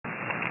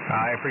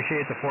I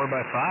appreciate the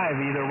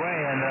 4x5 either way.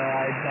 And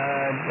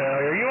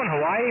are you in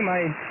Hawaii?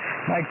 My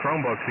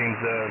Chromebook seems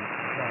to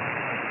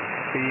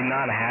be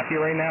not happy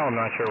right now. I'm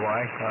not sure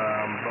why.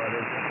 But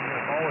it's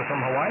caller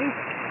from Hawaii?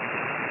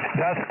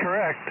 That's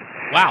correct.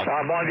 Wow.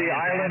 I'm on the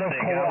island of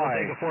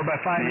Kauai. Take a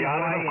 4x5 The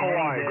island of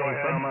Kauai. Go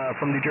ahead.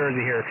 From New Jersey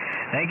here.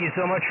 Thank you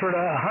so much for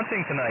the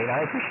hunting tonight.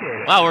 I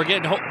appreciate it. Wow, we're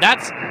getting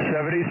that's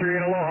 73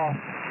 in Aloha.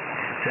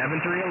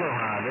 73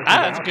 Aloha.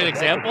 That's a good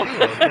example.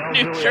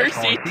 New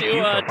Jersey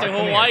to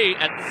Hawaii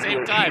at the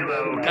same time.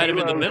 Kind of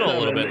in the middle a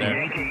little bit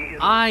there.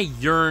 I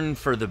yearn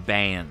for the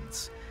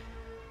bands.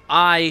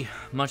 I,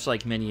 much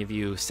like many of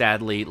you,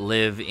 sadly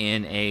live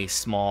in a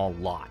small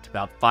lot,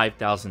 about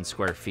 5,000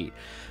 square feet,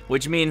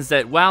 which means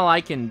that while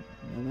I can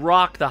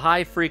rock the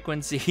high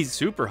frequencies,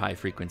 super high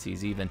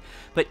frequencies even,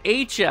 but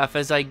HF,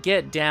 as I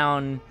get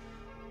down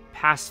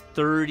past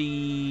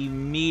 30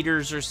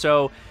 meters or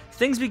so,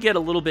 things get a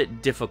little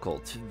bit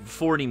difficult.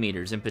 40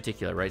 meters in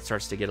particular, right,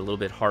 starts to get a little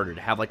bit harder to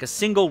have like a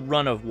single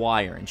run of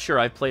wire. And sure,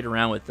 I've played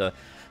around with the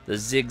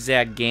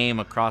zigzag game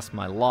across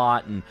my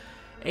lot, and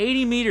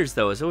 80 meters,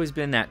 though, has always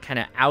been that kind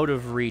of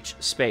out-of-reach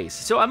space.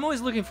 So I'm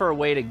always looking for a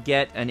way to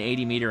get an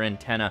 80-meter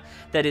antenna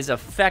that is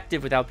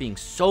effective without being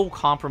so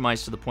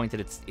compromised to the point that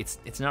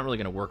it's not really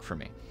going to work for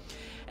me.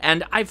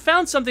 And I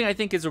found something I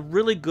think is a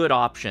really good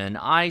option.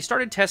 I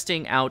started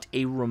testing out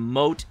a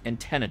remote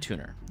antenna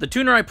tuner. The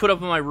tuner I put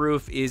up on my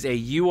roof is a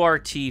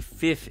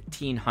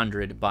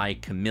URT-1500 by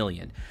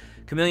Chameleon.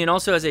 Chameleon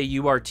also has a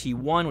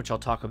URT-1, which I'll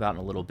talk about in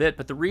a little bit,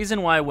 but the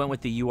reason why I went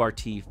with the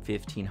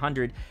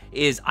URT-1500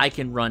 is I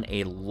can run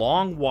a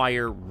long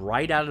wire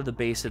right out of the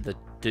base of the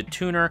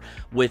tuner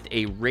with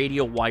a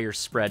radial wire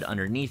spread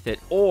underneath it,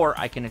 or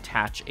I can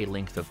attach a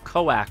length of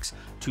coax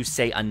to,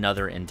 say,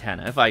 another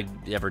antenna, if I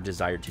ever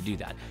desired to do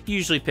that. You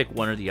usually pick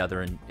one or the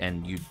other, and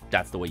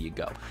that's the way you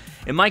go.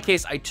 In my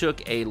case, I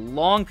took a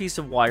long piece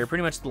of wire,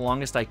 pretty much the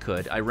longest I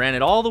could. I ran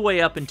it all the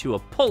way up into a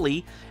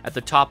pulley at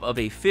the top of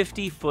a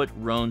 50-foot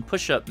Roan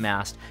push-up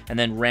mast, and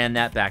then ran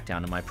that back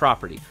down to my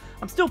property.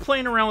 I'm still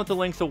playing around with the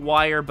length of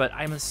wire, but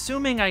I'm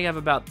assuming I have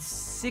about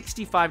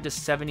 65 to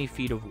 70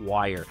 feet of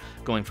wire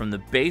going from the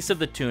base of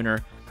the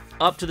tuner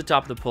up to the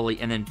top of the pulley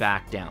and then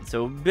back down.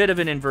 So a bit of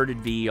an inverted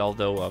V,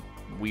 although a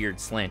weird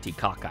slanty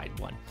cockeyed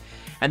one.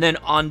 And then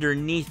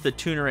underneath the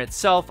tuner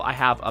itself, I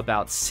have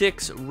about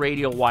 6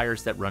 radial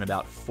wires that run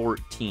about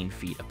 14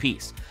 feet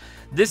apiece.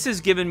 This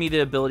has given me the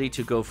ability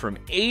to go from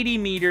 80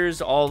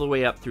 meters all the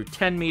way up through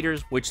 10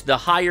 meters, which the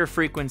higher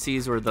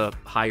frequencies or the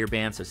higher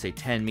bands, so say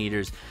 10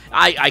 meters,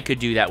 I could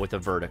do that with a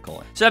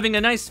vertical. So having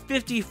a nice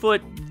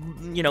 50-foot,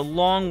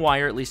 long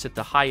wire, at least at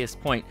the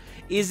highest point,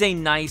 is a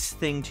nice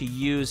thing to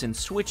use and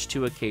switch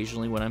to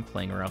occasionally when I'm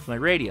playing around with my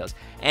radios.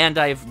 And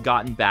I've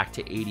gotten back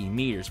to 80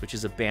 meters, which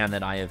is a band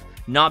that I have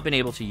not been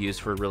able to use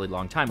for a really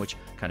long time, which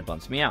kind of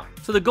bumps me out.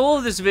 So the goal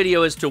of this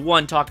video is to,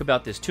 one, talk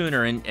about this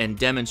tuner and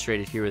demonstrate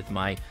it here with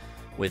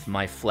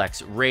my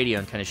Flex radio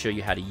and kind of show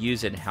you how to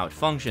use it and how it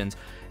functions.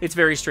 It's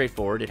very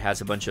straightforward. It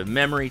has a bunch of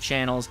memory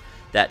channels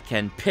that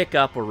can pick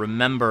up or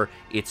remember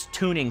its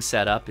tuning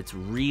setup, its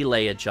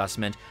relay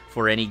adjustment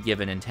for any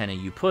given antenna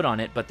you put on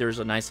it, but there's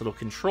a nice little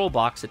control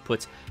box that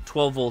puts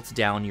 12 volts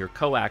down your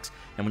coax,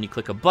 and when you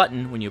click a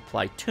button, when you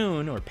apply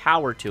tune or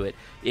power to it,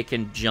 it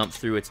can jump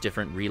through its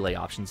different relay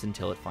options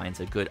until it finds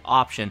a good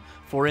option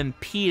for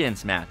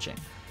impedance matching.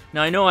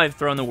 Now, I know I've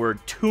thrown the word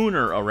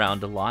tuner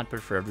around a lot,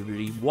 but for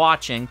everybody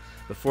watching,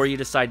 before you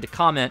decide to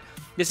comment,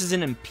 this is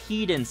an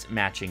impedance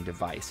matching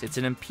device. It's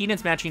an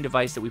impedance matching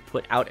device that we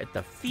put out at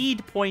the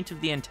feed point of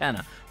the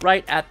antenna,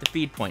 right at the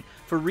feed point,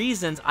 for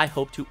reasons I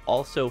hope to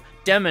also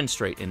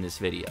demonstrate in this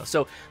video.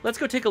 So let's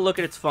go take a look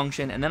at its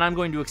function, and then I'm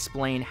going to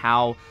explain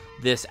how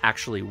this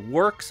actually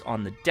works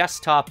on the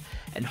desktop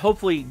and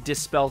hopefully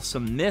dispel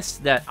some myths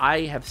that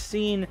I have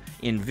seen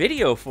in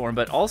video form,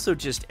 but also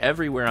just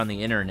everywhere on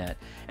the internet.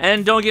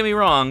 And don't get me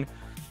wrong,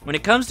 when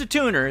it comes to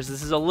tuners,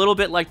 this is a little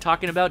bit like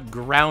talking about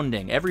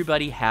grounding.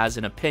 Everybody has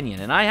an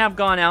opinion, and I have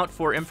gone out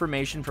for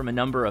information from a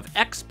number of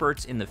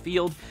experts in the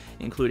field,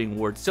 including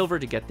Ward Silver,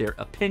 to get their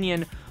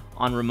opinion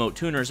on remote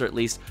tuners, or at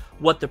least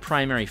what the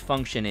primary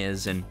function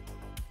is and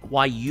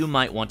why you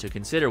might want to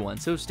consider one.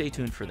 So stay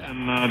tuned for that.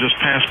 And just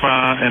passed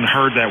by and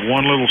heard that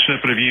one little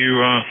snippet of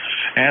you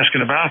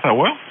asking about. I thought,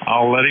 well,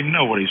 I'll let him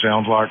know what he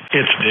sounds like.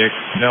 It's Dick,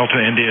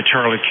 Delta India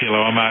Charlie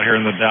Kilo. I'm out here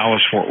in the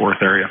Dallas-Fort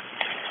Worth area.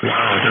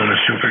 Wow, doing a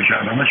super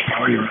job. How much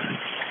power are you running?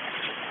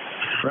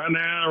 Right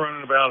now,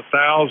 running about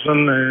 1,000,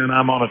 and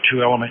I'm on a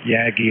 2-element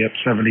Yagi at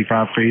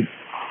 75 feet.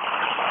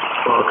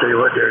 Well, I'll tell you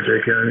what there,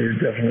 Jake. You're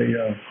definitely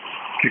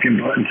kicking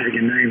butt and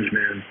taking names,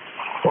 man.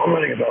 Well, I'm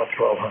running about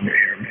 1,200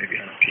 here, maybe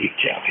on a peak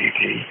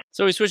PP.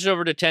 So we switched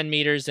over to 10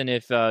 meters, and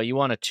if you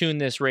want to tune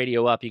this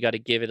radio up, you got to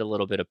give it a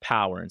little bit of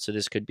power. And so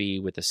this could be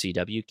with a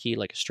CW key,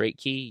 like a straight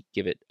key,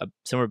 give it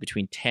somewhere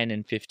between 10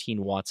 and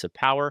 15 watts of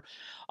power.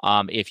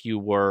 If you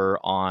were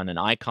on an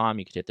ICOM,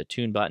 you could hit the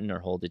tune button or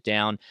hold it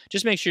down.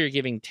 Just make sure you're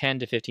giving 10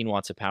 to 15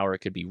 watts of power. It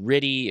could be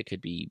RTTY, it could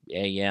be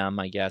AM,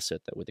 I guess,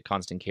 with the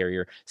constant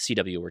carrier.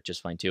 CW worked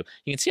just fine too.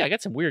 You can see I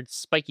got some weird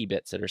spiky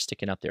bits that are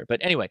sticking up there.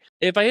 But anyway,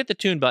 if I hit the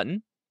tune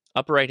button,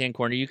 upper right-hand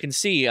corner, you can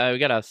see we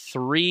got a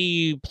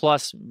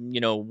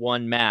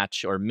 3+1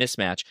 match or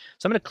mismatch.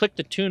 So I'm going to click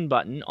the tune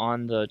button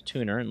on the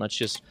tuner, and let's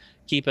just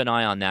keep an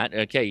eye on that.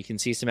 Okay, you can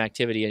see some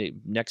activity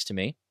next to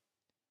me.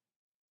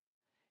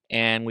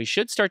 And we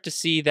should start to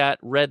see that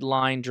red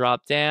line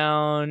drop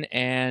down,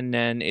 and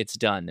then it's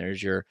done.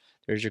 There's your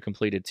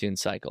completed tune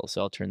cycle.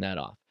 So I'll turn that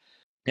off.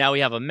 Now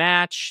we have a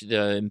match.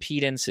 The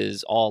impedance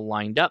is all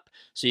lined up,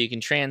 so you can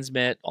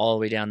transmit all the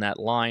way down that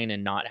line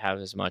and not have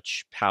as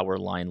much power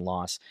line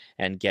loss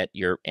and get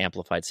your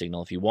amplified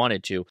signal if you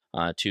wanted to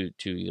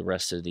the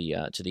rest of the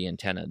to the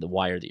antenna, the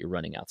wire that you're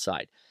running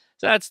outside.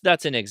 So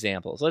that's an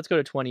example. So let's go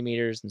to 20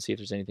 meters and see if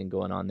there's anything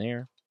going on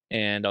there.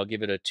 And I'll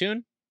give it a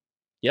tune.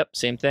 Yep,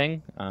 same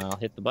thing. I'll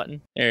hit the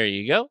button. There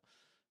you go.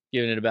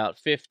 Giving it about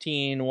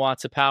 15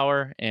 watts of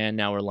power, and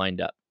now we're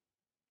lined up.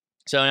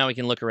 So now we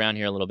can look around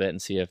here a little bit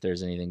and see if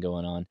there's anything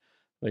going on,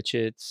 which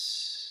it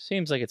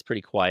seems like it's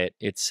pretty quiet.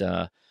 It's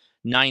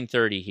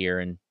 9:30 here,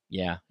 and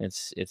yeah,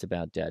 it's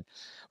about dead.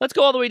 Let's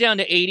go all the way down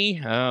to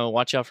 80.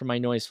 Watch out for my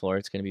noise floor.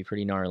 It's going to be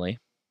pretty gnarly.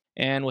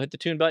 And we'll hit the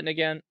tune button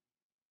again.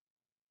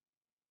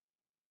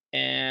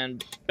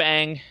 And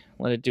bang,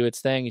 let it do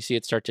its thing. You see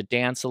it start to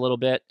dance a little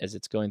bit as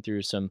it's going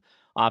through some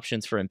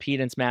options for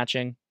impedance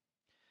matching.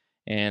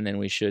 And then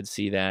we should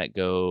see that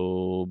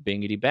go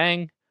bingity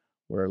bang.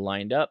 We're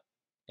lined up.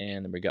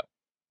 And there we go.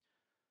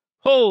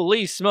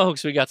 Holy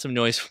smokes, we got some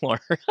noise floor.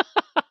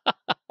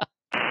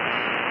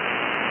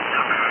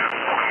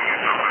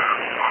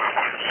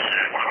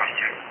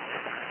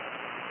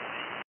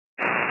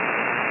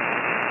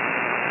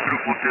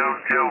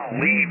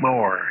 Lead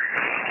more.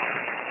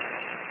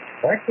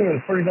 Actually, it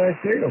was a pretty nice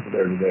day over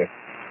there today.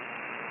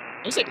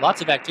 Looks like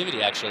lots of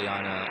activity, actually,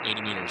 on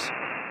 80 meters.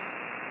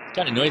 It's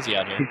kind of noisy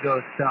out here.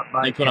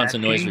 Let me put on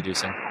some noise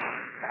reducing.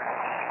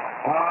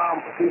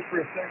 Just for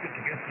a second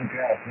to get some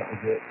gas, that was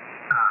it.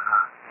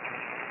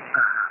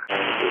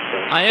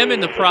 I am in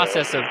the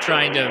process of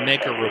trying to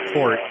make a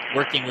report,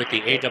 working with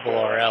the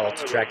ARRL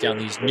to track down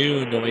these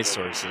new noise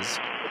sources.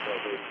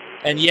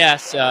 And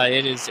yes,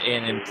 it is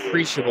an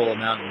appreciable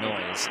amount of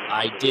noise.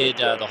 I did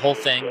the whole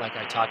thing like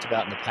I talked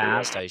about in the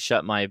past. I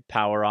shut my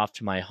power off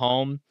to my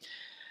home.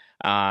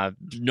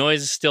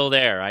 Noise is still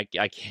there. I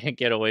can't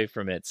get away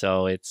from it.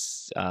 So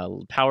it's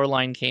power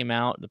line came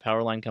out. The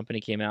power line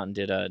company came out and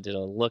did a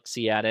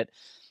look-see at it.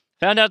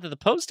 Found out that the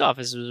post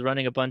office was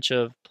running a bunch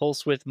of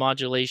pulse width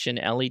modulation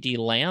LED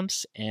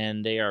lamps,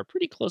 and they are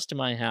pretty close to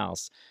my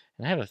house.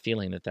 And I have a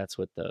feeling that that's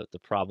what the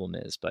problem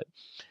is. But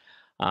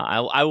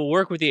I will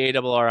work with the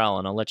ARRL,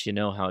 and I'll let you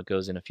know how it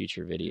goes in a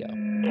future video.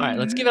 All right,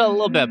 let's give it a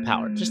little bit of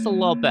power. Just a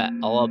little bit.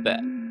 A little bit.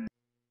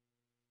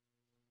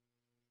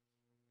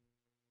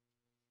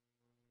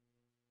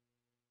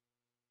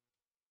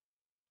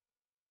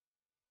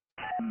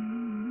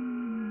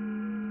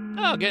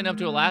 Oh, getting up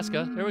to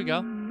Alaska. There we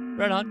go.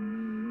 Right on.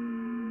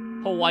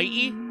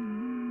 Hawaii.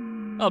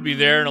 I'll be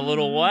there in a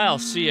little while.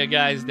 See you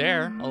guys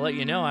there. I'll let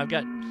you know. I've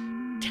got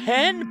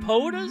 10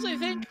 POTAs, I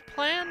think,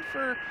 planned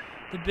for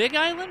the Big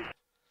Island.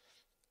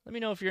 Let me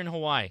know if you're in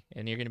Hawaii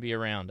and you're going to be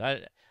around.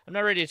 I'm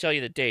not ready to tell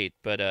you the date,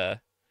 but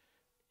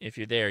if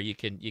you're there, you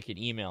can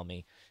email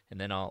me, and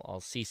then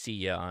I'll CC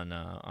you on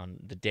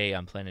the day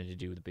I'm planning to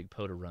do the big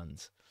POTA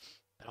runs.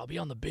 But I'll be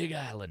on the Big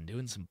Island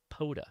doing some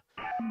POTA.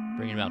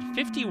 Bringing about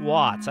 50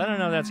 watts. I don't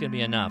know if that's going to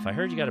be enough. I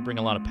heard you got to bring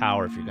a lot of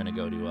power if you're going to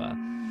go to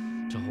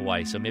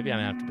Hawaii, so maybe I'm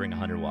going to have to bring a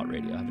 100-watt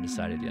radio. I haven't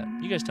decided yet.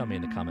 You guys tell me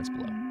in the comments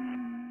below.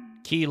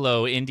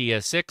 Kilo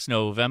India 6,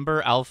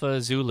 November Alpha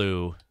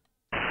Zulu.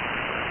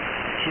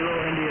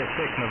 Kilo India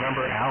 6,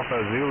 November Alpha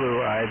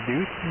Zulu. I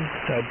do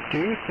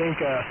think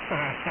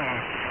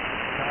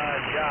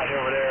Josh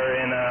over there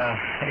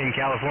in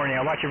California.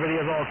 I watch your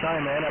videos all the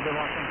time, man. I've been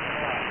watching them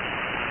a lot.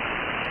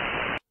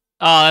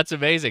 Oh, that's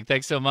amazing.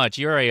 Thanks so much.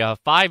 You're a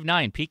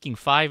 5'9", peaking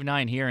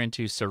 5'9" here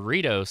into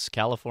Cerritos,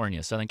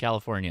 California, Southern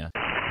California.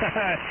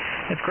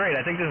 It's great.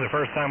 I think this is the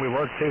first time we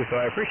worked, too, so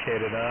I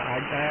appreciate it.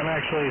 I'm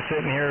actually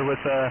sitting here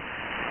with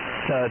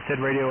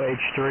TID Radio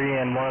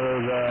H3 and one of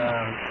those,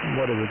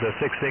 what is it, the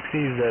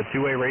 660s, the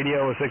two-way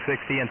radio with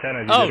 660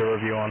 antennas you did a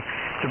review on.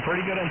 It's a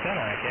pretty good antenna,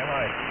 I can't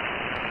lie.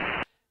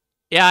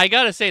 Yeah, I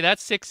got to say, that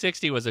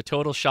 660 was a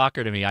total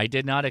shocker to me. I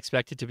did not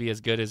expect it to be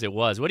as good as it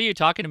was. What are you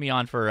talking to me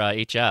on for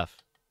HF?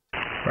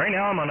 Right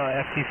now I'm on a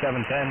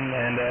FT710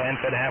 and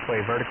end-fed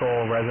halfway,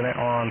 vertical resonant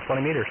on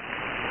 20 meters.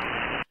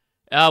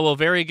 Well,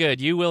 very good.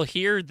 You will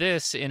hear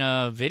this in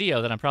a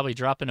video that I'm probably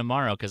dropping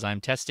tomorrow because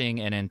I'm testing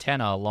an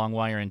antenna, a long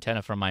wire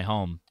antenna from my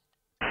home.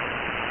 Oh,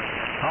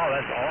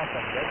 that's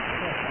awesome.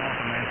 That's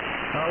awesome, man.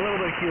 A little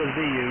bit of QSB,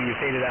 you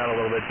faded out a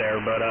little bit there,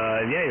 but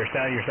yeah, you're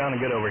sounding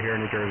good over here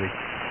in New Jersey.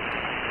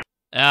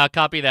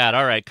 Copy that.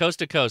 All right, coast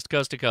to coast,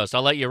 coast to coast.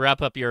 I'll let you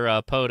wrap up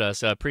your POTA,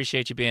 so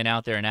appreciate you being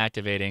out there and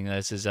activating.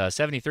 This is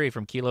 73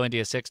 from Kilo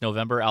India 6,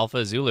 November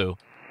Alpha Zulu.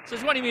 So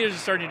 20 meters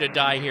is starting to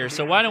die here,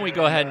 so why don't we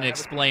go ahead and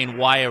explain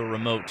why a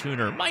remote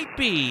tuner might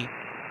be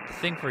the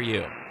thing for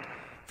you.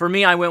 For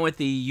me, I went with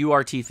the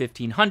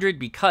URT-1500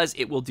 because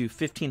it will do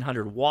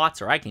 1,500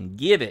 watts, or I can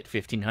give it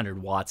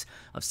 1,500 watts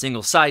of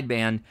single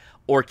sideband,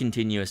 or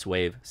continuous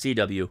wave,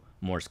 CW,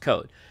 Morse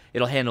code.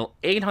 It'll handle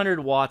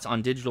 800 watts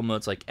on digital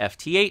modes like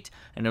FT8,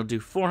 and it'll do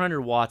 400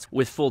 watts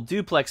with full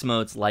duplex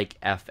modes like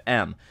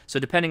FM.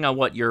 So depending on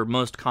what your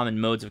most common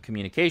modes of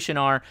communication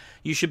are,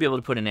 you should be able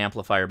to put an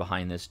amplifier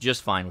behind this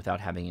just fine without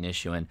having an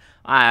issue. And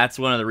that's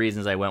one of the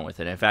reasons I went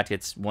with it. In fact,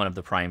 it's one of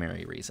the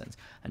primary reasons.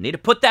 I need to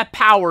put that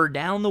power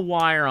down the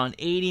wire on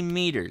 80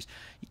 meters.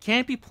 You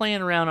can't be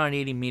playing around on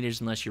 80 meters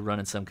unless you're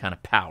running some kind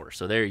of power.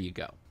 So there you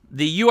go.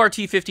 The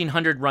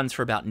URT-1500 runs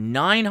for about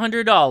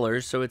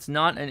 $900, so it's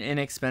not an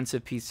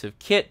inexpensive piece of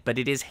kit, but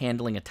it is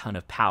handling a ton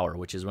of power,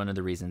 which is one of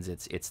the reasons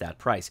it's that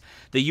price.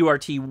 The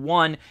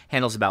URT-1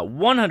 handles about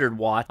 100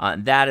 watts.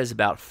 That is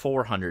about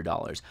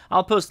 $400.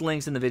 I'll post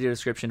links in the video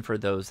description for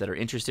those that are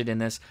interested in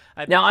this.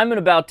 Now, I'm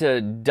about to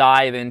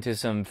dive into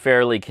some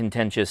fairly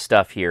contentious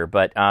stuff here,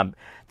 but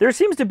there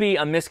seems to be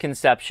a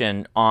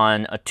misconception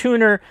on a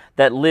tuner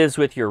that lives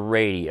with your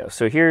radio.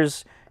 So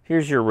here's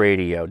your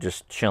radio,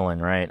 just chilling,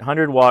 right?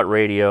 100-watt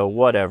radio,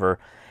 whatever.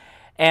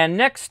 And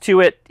next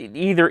to it,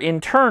 either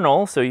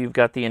internal, so you've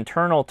got the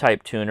internal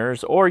type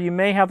tuners, or you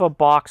may have a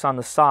box on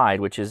the side,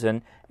 which is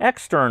an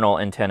external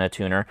antenna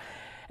tuner.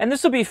 And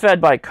this will be fed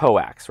by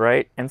coax,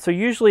 right? And so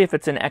usually if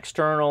it's an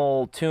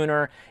external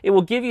tuner, it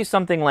will give you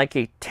something like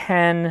a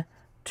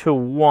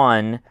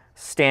 10-to-1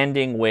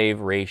 standing wave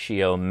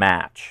ratio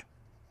match.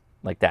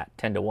 Like that,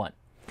 10-to-1.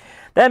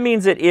 That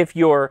means that if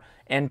your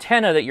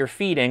antenna that you're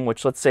feeding,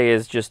 which let's say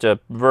is just a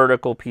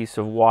vertical piece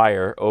of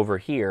wire over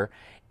here,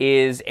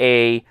 is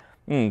a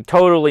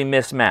totally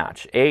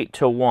mismatch,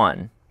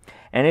 8-to-1,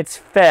 and it's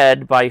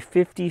fed by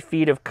 50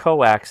 feet of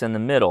coax in the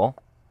middle,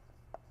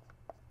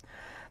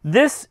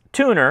 this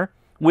tuner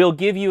will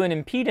give you an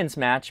impedance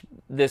match,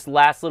 this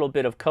last little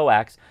bit of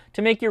coax,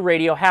 to make your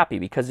radio happy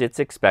because it's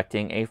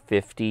expecting a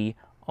 50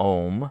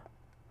 ohm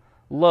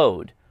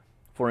load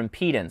for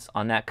impedance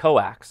on that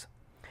coax.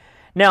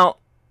 Now,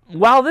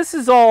 while this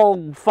is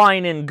all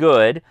fine and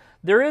good,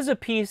 there is a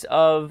piece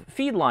of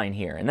feed line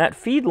here, and that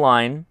feed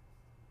line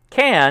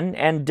can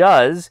and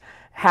does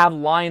have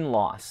line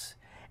loss.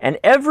 And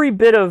every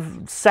bit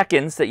of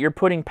seconds that you're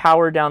putting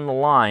power down the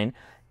line,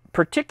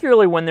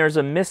 particularly when there's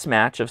a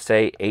mismatch of,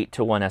 say,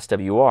 8-to-1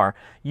 SWR,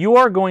 you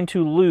are going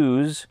to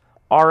lose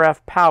RF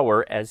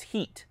power as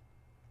heat.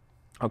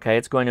 Okay,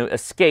 it's going to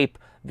escape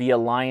via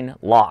line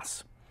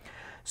loss.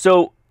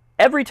 So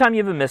every time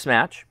you have a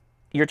mismatch,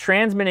 you're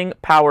transmitting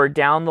power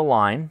down the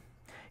line,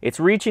 it's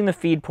reaching the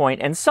feed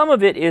point, and some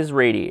of it is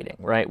radiating,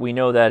 right? We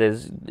know that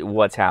is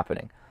what's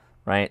happening,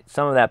 right?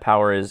 Some of that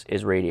power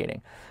is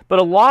radiating. But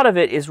a lot of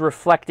it is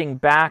reflecting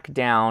back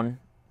down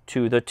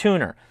to the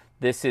tuner.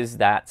 This is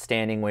that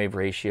standing wave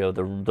ratio,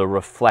 the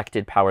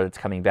reflected power that's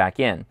coming back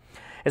in.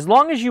 As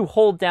long as you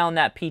hold down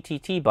that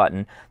PTT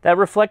button, that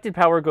reflected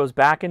power goes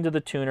back into the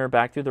tuner,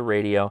 back through the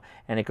radio,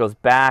 and it goes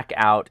back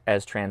out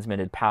as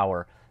transmitted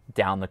power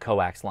down the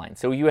coax line.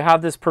 So you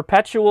have this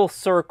perpetual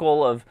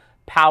circle of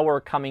power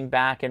coming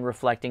back and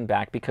reflecting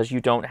back because you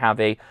don't have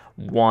a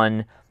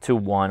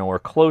 1-to-1 or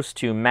close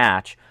to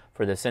match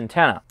for this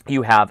antenna.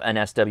 You have an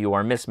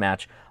SWR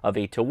mismatch of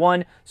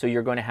 8-to-1, so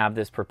you're going to have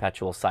this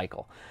perpetual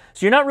cycle.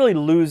 So you're not really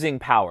losing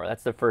power.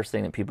 That's the first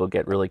thing that people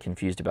get really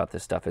confused about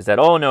this stuff, is that,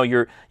 oh no,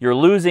 you're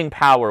losing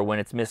power when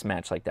it's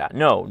mismatched like that.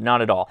 No,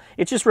 not at all.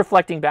 It's just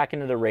reflecting back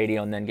into the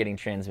radio and then getting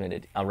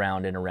transmitted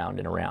around and around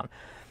and around.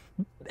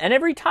 And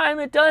every time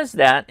it does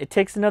that, it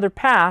takes another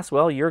pass,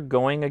 well, you're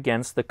going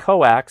against the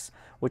coax,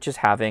 which is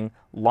having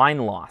line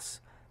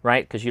loss,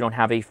 right? Because you don't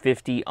have a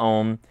 50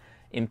 ohm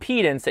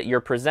impedance that you're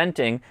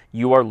presenting,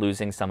 you are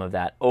losing some of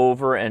that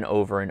over and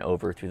over and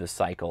over through the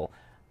cycle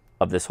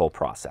of this whole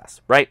process,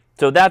 right?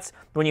 So that's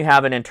when you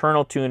have an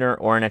internal tuner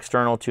or an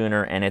external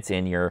tuner and it's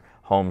in your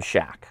home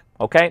shack,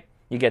 okay?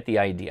 You get the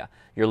idea.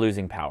 You're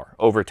losing power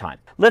over time.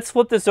 Let's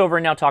flip this over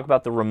and now talk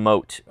about the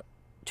remote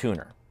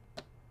tuner.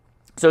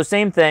 So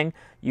same thing,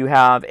 you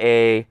have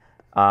a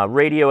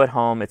radio at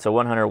home, it's a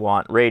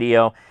 100-watt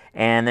radio,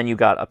 and then you've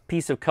got a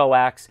piece of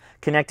coax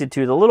connected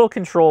to the little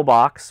control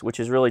box, which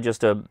is really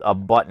just a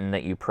button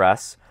that you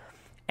press,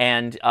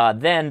 and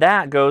then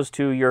that goes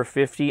to your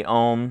 50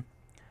 ohm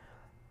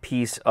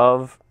piece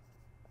of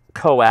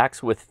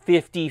coax with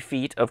 50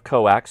 feet of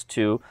coax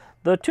to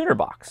the tuner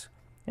box.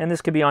 And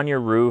this could be on your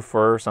roof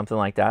or something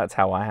like that. That's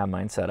how I have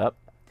mine set up.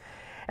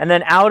 And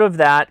then out of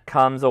that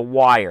comes a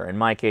wire. In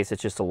my case,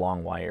 it's just a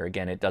long wire.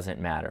 Again, it doesn't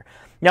matter.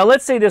 Now,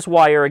 let's say this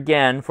wire,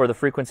 again, for the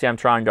frequency I'm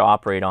trying to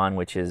operate on,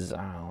 which is,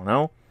 I don't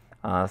know,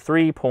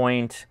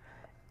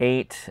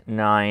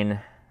 3.895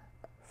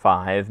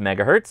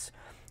 megahertz.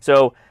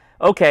 So,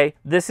 okay,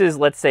 this is,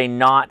 let's say,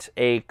 not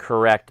a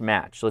correct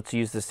match. Let's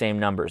use the same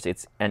numbers.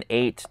 It's an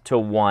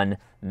 8-to-1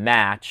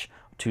 match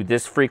to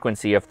this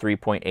frequency of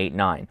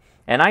 3.89.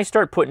 And I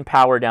start putting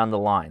power down the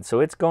line. So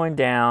it's going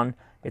down.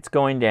 It's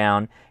going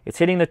down, it's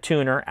hitting the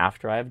tuner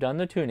after I've done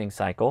the tuning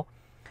cycle,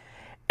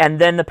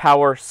 and then the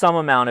power, some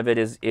amount of it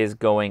is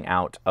going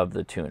out of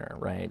the tuner,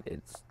 right?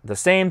 It's the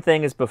same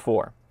thing as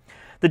before.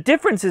 The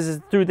difference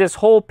is through this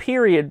whole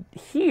period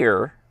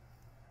here,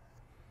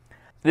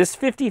 this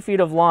 50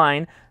 feet of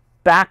line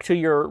back to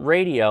your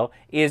radio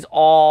is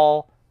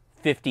all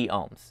 50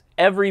 ohms.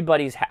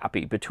 Everybody's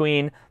happy.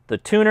 Between the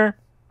tuner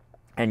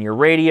and your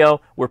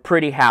radio, we're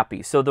pretty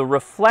happy. So the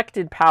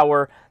reflected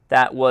power,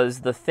 that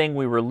was the thing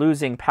we were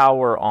losing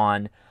power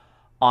on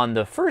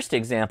the first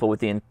example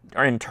with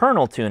our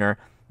internal tuner,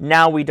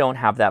 now we don't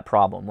have that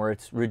problem where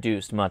it's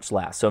reduced much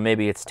less. So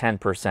maybe it's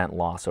 10%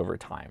 loss over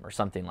time or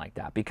something like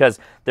that, because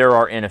there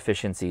are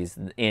inefficiencies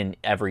in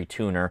every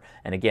tuner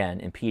and, again,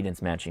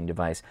 impedance matching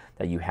device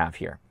that you have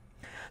here.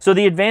 So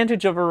the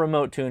advantage of a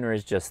remote tuner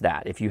is just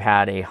that. If you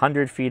had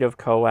 100 feet of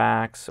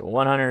coax,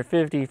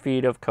 150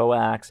 feet of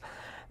coax,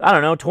 I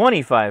don't know,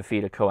 25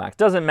 feet of coax,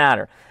 doesn't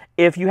matter.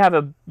 If you have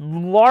a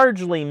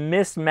largely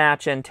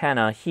mismatched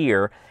antenna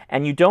here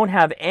and you don't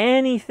have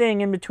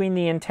anything in between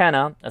the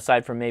antenna,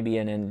 aside from maybe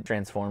an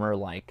transformer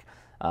like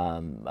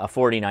a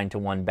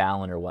 49-to-1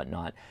 balun or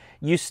whatnot,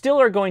 you still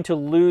are going to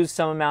lose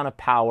some amount of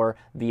power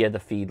via the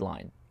feed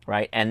line,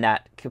 right? And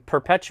that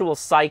perpetual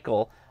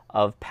cycle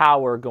of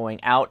power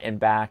going out and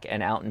back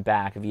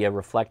via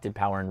reflected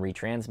power and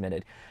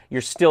retransmitted,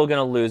 you're still going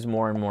to lose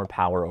more and more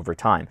power over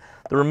time.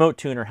 The remote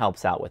tuner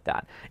helps out with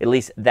that. At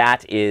least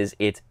that is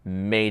its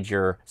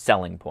major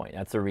selling point.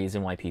 That's the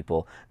reason why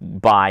people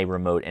buy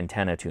remote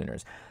antenna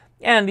tuners.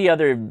 And the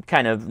other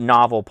kind of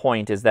novel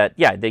point is that,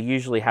 yeah, they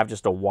usually have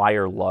just a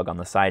wire lug on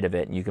the side of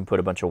it, and you can put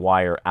a bunch of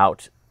wire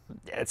out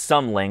at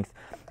some length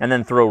and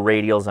then throw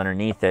radials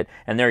underneath it,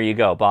 and there you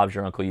go. Bob's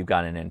your uncle, you've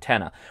got an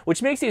antenna.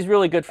 Which makes these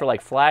really good for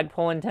like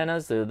flagpole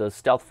antennas, the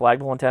stealth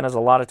flagpole antennas. A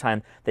lot of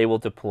time they will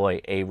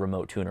deploy a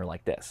remote tuner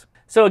like this.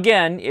 So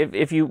again,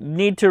 if you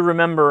need to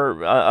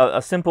remember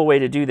a simple way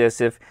to do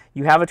this, if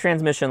you have a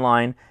transmission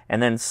line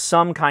and then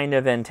some kind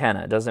of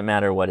antenna, it doesn't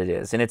matter what it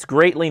is, and it's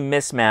greatly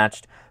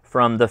mismatched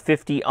from the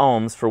 50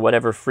 ohms for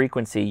whatever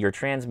frequency you're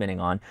transmitting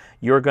on,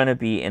 you're going to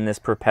be in this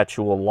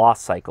perpetual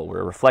loss cycle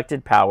where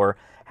reflected power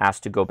has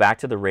to go back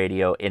to the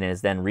radio and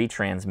is then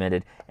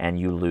retransmitted, and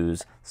you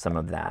lose some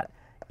of that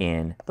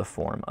in the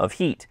form of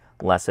heat.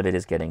 Less of it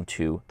is getting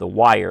to the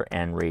wire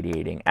and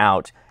radiating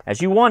out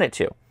as you want it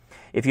to.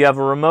 If you have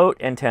a remote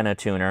antenna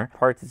tuner,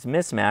 part that's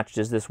mismatched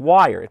is this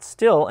wire. It's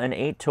still an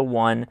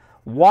 8-to-1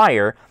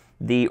 wire.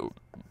 The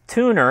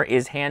tuner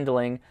is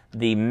handling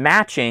the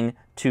matching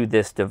to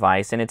this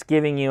device, and it's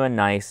giving you a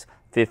nice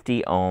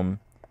 50 ohm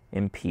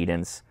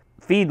impedance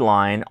feed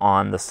line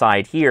on the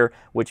side here,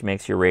 which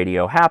makes your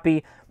radio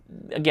happy.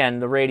 Again,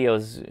 the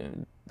radio's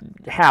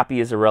happy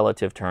is a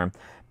relative term,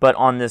 but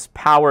on this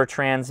power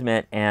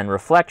transmit and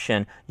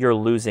reflection, you're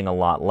losing a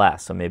lot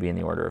less, so maybe in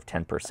the order of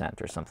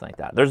 10% or something like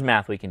that. There's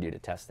math we can do to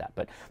test that,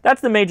 but that's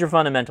the major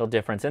fundamental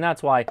difference, and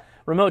that's why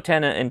remote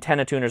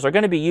antenna tuners are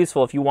going to be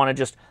useful if you want to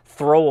just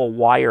throw a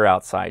wire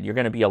outside. You're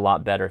going to be a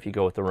lot better if you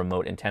go with the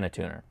remote antenna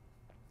tuner.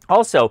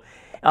 Also,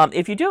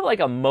 if you do have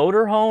like a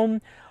motorhome,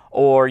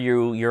 or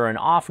you're an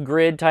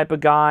off-grid type of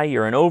guy,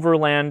 you're an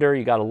overlander,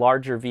 you got a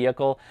larger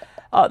vehicle,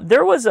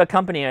 there was a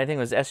company, I think it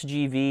was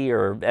SGV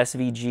or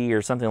SVG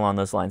or something along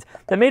those lines,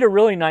 that made a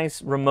really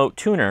nice remote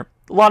tuner.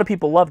 A lot of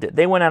people loved it.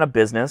 They went out of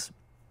business.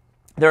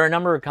 There are a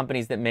number of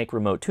companies that make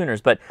remote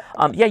tuners, but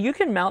yeah, you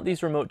can mount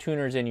these remote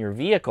tuners in your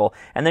vehicle,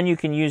 and then you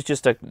can use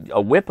just a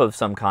whip of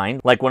some kind,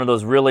 like one of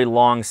those really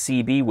long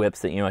CB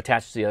whips that, you know,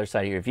 attach to the other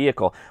side of your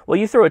vehicle. Well,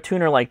 you throw a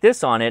tuner like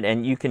this on it,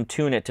 and you can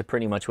tune it to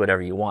pretty much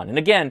whatever you want. And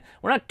again,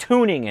 we're not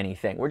tuning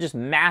anything. We're just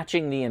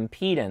matching the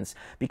impedance,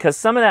 because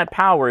some of that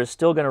power is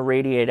still going to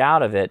radiate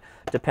out of it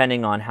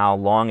depending on how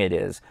long it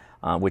is.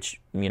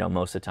 Which, you know,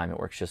 most of the time it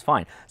works just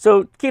fine.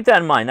 So keep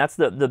that in mind. That's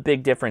the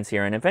big difference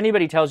here. And if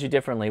anybody tells you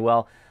differently,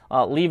 well,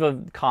 leave a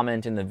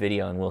comment in the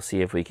video and we'll see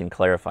if we can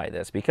clarify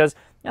this. Because,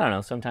 I don't know,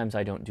 sometimes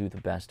I don't do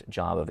the best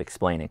job of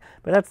explaining.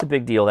 But that's the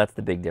big deal. That's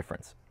the big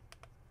difference.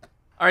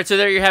 All right, so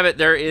there you have it.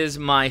 There is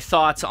my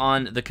thoughts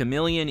on the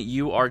Chameleon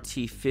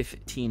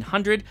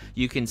URT-1500.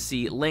 You can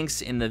see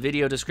links in the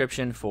video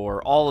description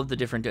for all of the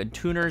different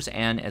tuners,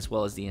 and as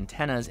well as the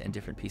antennas and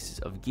different pieces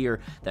of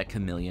gear that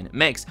Chameleon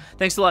makes.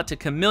 Thanks a lot to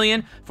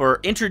Chameleon for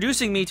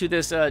introducing me to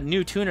this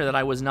new tuner that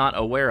I was not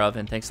aware of,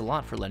 and thanks a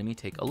lot for letting me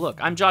take a look.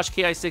 I'm Josh,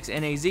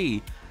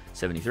 KI6NAZ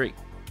 73.